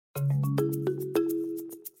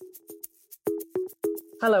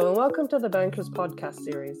Hello and welcome to the Bankers podcast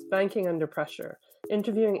series, Banking Under Pressure,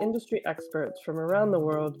 interviewing industry experts from around the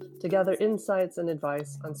world to gather insights and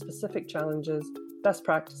advice on specific challenges, best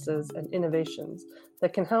practices, and innovations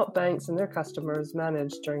that can help banks and their customers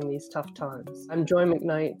manage during these tough times. I'm Joy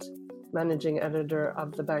McKnight, Managing Editor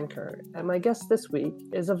of The Banker, and my guest this week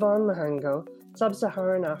is Yvonne Mahango,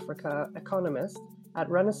 Sub-Saharan Africa economist at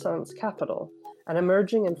Renaissance Capital, an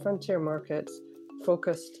emerging and frontier markets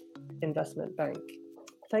focused investment bank.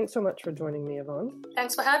 Thanks so much for joining me, Yvonne.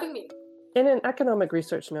 Thanks for having me. In an economic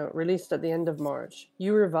research note released at the end of March,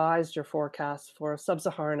 you revised your forecast for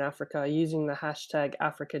Sub-Saharan Africa using the hashtag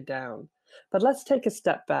 #AfricaDown. But let's take a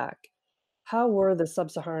step back. How were the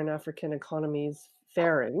Sub-Saharan African economies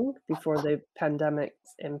faring before the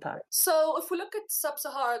pandemic's impact? So if we look at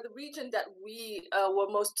Sub-Sahara, the region that we were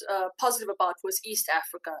most positive about was East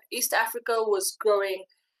Africa. East Africa was growing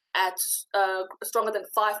at stronger than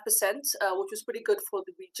 5%, which was pretty good for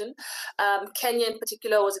the region. Kenya in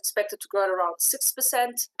particular was expected to grow at around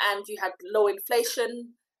 6%, and you had low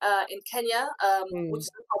inflation in Kenya, which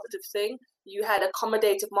is a positive thing. You had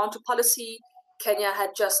accommodative monetary policy. Kenya had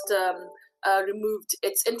just removed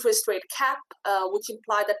its interest rate cap, which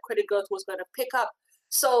implied that credit growth was going to pick up.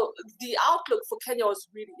 So the outlook for Kenya was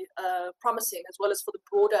really promising, as well as for the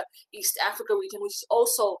broader East Africa region, which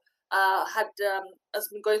also has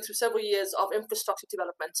been going through several years of infrastructure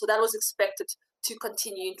development. So that was expected to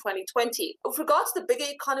continue in 2020. With regards to the bigger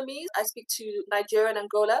economies, I speak to Nigeria and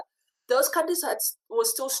Angola. Those countries were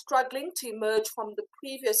still struggling to emerge from the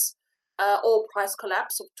previous oil price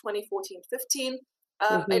collapse of 2014-15.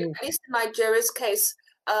 At least in Nigeria's case,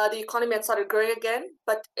 the economy had started growing again,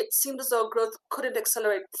 but it seemed as though growth couldn't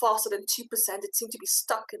accelerate faster than 2%. It seemed to be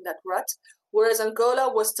stuck in that rut, whereas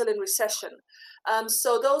Angola was still in recession.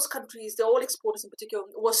 So those countries, the oil exporters in particular,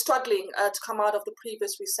 were struggling to come out of the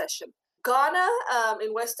previous recession. Ghana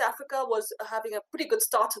in West Africa was having a pretty good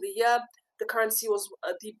start to the year. The currency was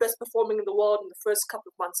the best performing in the world in the first couple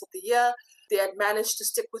of months of the year. They had managed to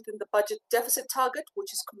stick within the budget deficit target,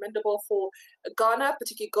 which is commendable for Ghana,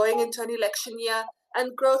 particularly going into an election year.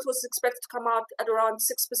 And growth was expected to come out at around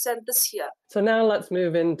 6% this year. So now let's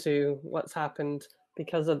move into what's happened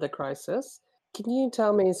because of the crisis. Can you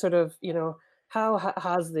tell me how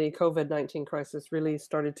has the COVID-19 crisis really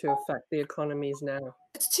started to affect the economies now?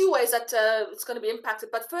 It's two ways that it's going to be impacted.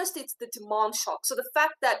 But first, it's the demand shock. So the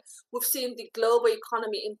fact that we've seen the global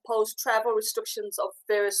economy impose travel restrictions of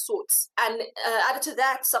various sorts. And added to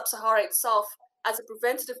that, Sub-Sahara itself, as a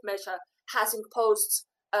preventative measure, has imposed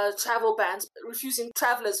travel bans, refusing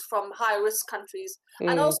travelers from high-risk countries,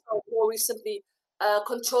 and also more recently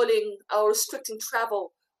controlling or restricting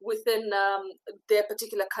travel within their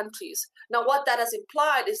particular countries. Now, what that has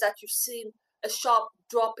implied is that you've seen a sharp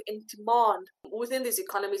drop in demand within these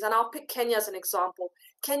economies. And I'll pick Kenya as an example.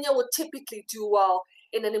 Kenya would typically do well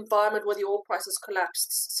in an environment where the oil prices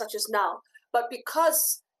collapsed, such as now. But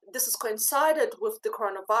because this has coincided with the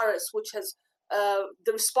coronavirus, which has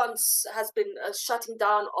the response has been shutting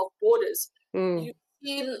down of borders, you've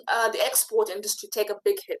seen the export industry take a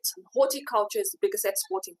big hit. And horticulture is the biggest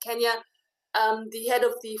export in Kenya. The head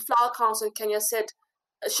of the Flower Council in Kenya said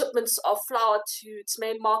shipments of flour to its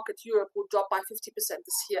main market, Europe, will drop by 50%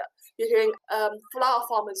 this year. You're hearing flower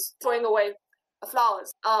farmers throwing away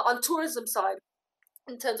flowers. On tourism side,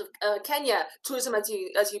 in terms of Kenya, tourism, as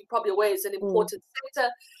you probably aware, is an important sector.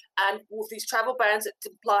 And with these travel bans, it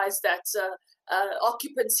implies that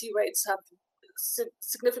occupancy rates have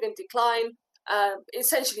significant decline.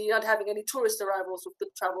 Essentially, you're not having any tourist arrivals with the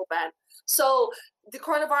travel ban. So the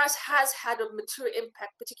coronavirus has had a material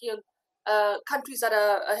impact, particularly on countries that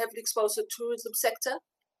are heavily exposed to the tourism sector,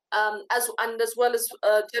 as well as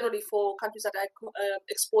generally for countries that are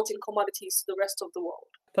exporting commodities to the rest of the world.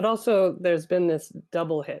 But also there's been this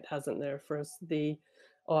double hit, hasn't there, for the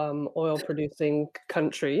oil-producing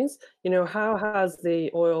countries. How has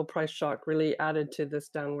the oil price shock really added to this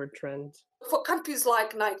downward trend? For countries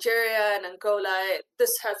like Nigeria and Angola,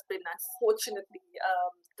 this has been, unfortunately,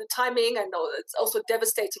 the timing, and it's also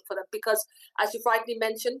devastating for them because, as you've rightly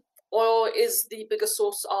mentioned, oil is the biggest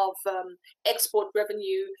source of export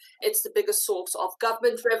revenue. It's the biggest source of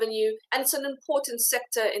government revenue, and it's an important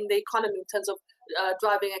sector in the economy in terms of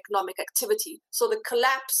driving economic activity. So the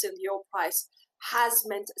collapse in the oil price has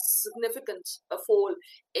meant a significant fall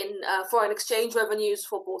in foreign exchange revenues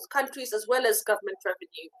for both countries as well as government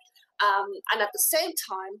revenue. And at the same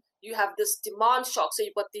time, you have this demand shock. So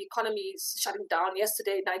you've got the economy shutting down.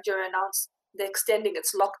 Yesterday, Nigeria announced they're extending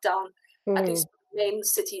its lockdown at least main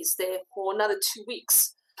cities there for another 2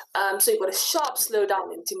 weeks. So you've got a sharp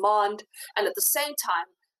slowdown in demand. And at the same time,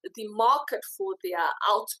 the market for their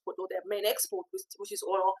output or their main export, which is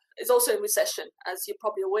oil, is also in recession. As you're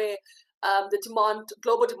probably aware, the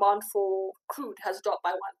global demand for crude has dropped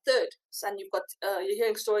by 1/3. And you're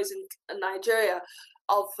hearing stories in Nigeria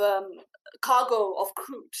of cargo of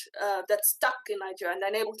crude that's stuck in Nigeria and they're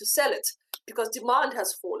unable to sell it because demand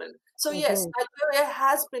has fallen. So yes, Nigeria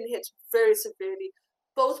has been hit very severely,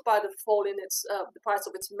 both by the fall in the price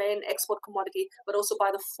of its main export commodity, but also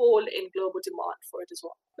by the fall in global demand for it as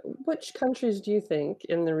well. Which countries do you think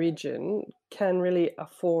in the region can really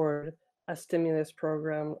afford a stimulus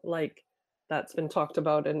program like that's been talked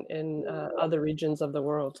about in other regions of the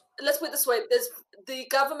world? Let's put it this way, the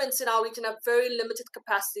governments in our region have very limited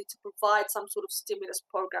capacity to provide some sort of stimulus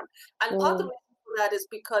program. And part of the reason for that is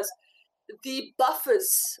because the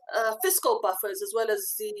buffers, fiscal buffers, as well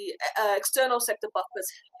as the external sector buffers,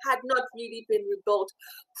 had not really been rebuilt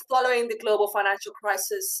following the global financial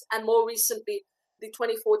crisis and more recently the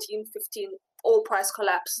 2014-15 oil price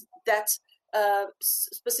collapse that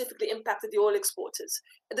specifically impacted the oil exporters.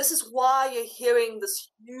 And this is why you're hearing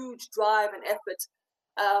this huge drive and effort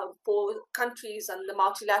for countries and the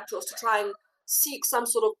multilaterals to try and seek some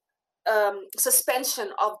sort of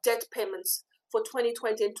suspension of debt payments for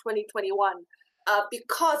 2020 and 2021,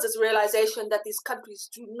 because there's a realization that these countries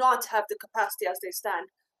do not have the capacity as they stand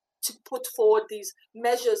to put forward these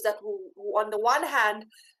measures that will, on the one hand,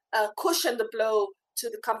 cushion the blow to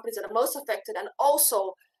the companies that are most affected and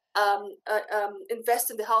also invest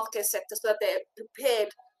in the healthcare sector so that they're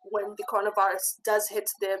prepared when the coronavirus does hit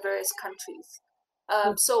their various countries.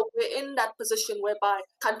 So we're in that position whereby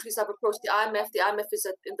countries have approached the IMF. The IMF is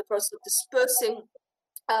in the process of dispersing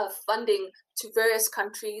funding to various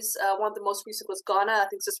countries. One of the most recent was Ghana. I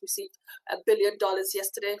think just received $1 billion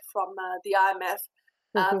yesterday from the IMF.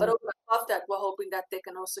 But over and above that, we're hoping that they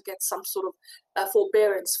can also get some sort of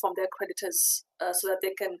forbearance from their creditors so that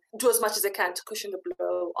they can do as much as they can to cushion the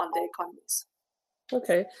blow on their economies.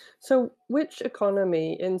 Okay, so which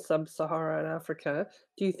economy in Sub-Saharan Africa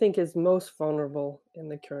do you think is most vulnerable in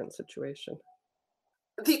the current situation?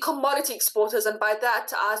 The commodity exporters, and by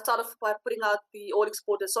that, I start off by putting out the oil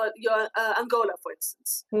exporters. So Angola, for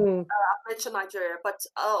instance. I mentioned Nigeria, but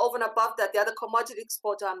over and above that, the other commodity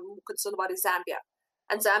exporter I'm concerned about is Zambia.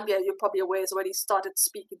 And Zambia, you're probably aware, has already started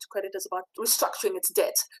speaking to creditors about restructuring its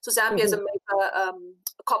debt. So Zambia is a major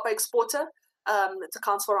copper exporter. It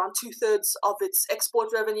accounts for around 2/3 of its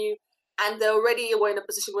export revenue. And they already were in a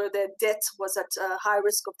position where their debt was at high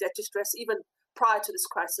risk of debt distress even prior to this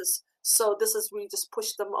crisis. So this has really just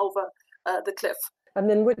pushed them over the cliff. And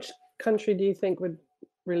then which country do you think would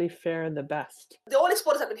really fare the best? The oil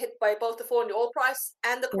exporters have been hit by both the fall in the oil price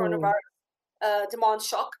and the coronavirus demand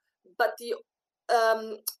shock. But the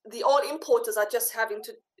oil importers are just having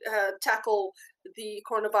to tackle the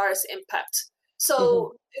coronavirus impact.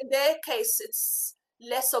 So in their case, it's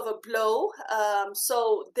less of a blow.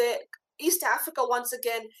 So East Africa, once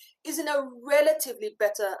again, is in a relatively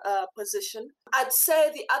better position. I'd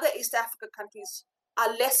say the other East Africa countries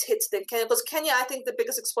are less hit than Kenya, because Kenya, I think the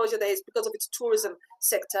biggest exposure there is because of its tourism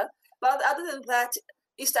sector. But other than that,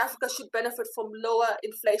 East Africa should benefit from lower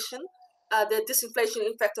inflation. The disinflation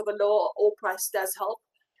effect of a lower oil price does help.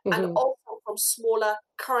 And also from smaller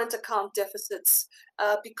current account deficits,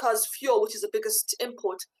 because fuel, which is the biggest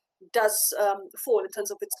import, does fall in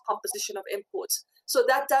terms of its composition of imports. So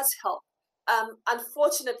that does help.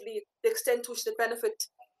 Unfortunately, the extent to which the benefit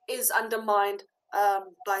is undermined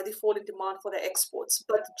by the fall in demand for their exports.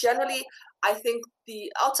 But generally, I think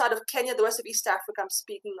outside of Kenya, the rest of East Africa, I'm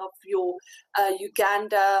speaking of your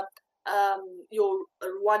Uganda, your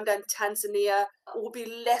Rwanda and Tanzania, will be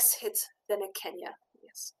less hit than in Kenya.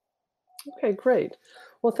 Yes. Okay, great.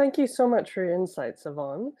 Well, thank you so much for your insights,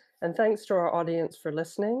 Yvonne, and thanks to our audience for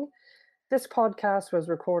listening. This podcast was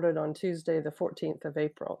recorded on Tuesday, the 14th of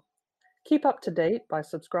April. Keep up to date by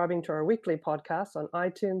subscribing to our weekly podcasts on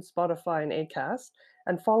iTunes, Spotify, and Acast,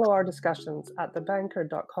 and follow our discussions at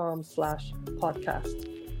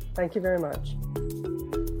thebanker.com/podcast. Thank you very much.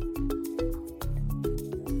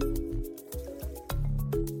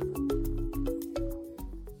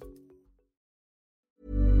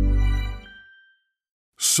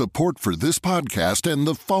 Support for this podcast and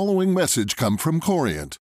the following message come from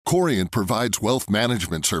Corient. Corient provides wealth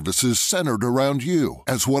management services centered around you.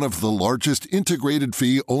 As one of the largest integrated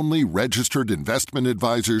fee-only registered investment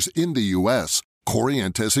advisors in the U.S.,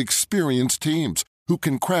 Corient has experienced teams who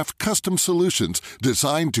can craft custom solutions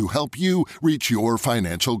designed to help you reach your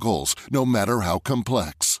financial goals, no matter how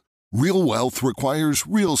complex. Real wealth requires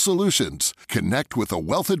real solutions. Connect with a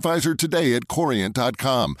wealth advisor today at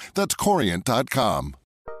Corient.com. That's Corient.com.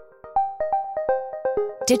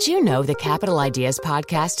 Did you know the Capital Ideas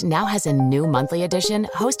podcast now has a new monthly edition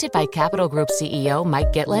hosted by Capital Group CEO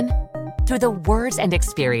Mike Gitlin? Through the words and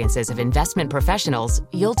experiences of investment professionals,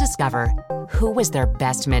 you'll discover who was their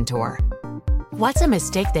best mentor, what's a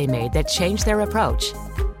mistake they made that changed their approach,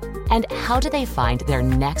 and how do they find their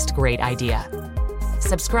next great idea.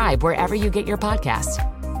 Subscribe wherever you get your podcasts.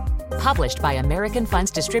 Published by American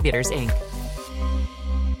Funds Distributors, Inc.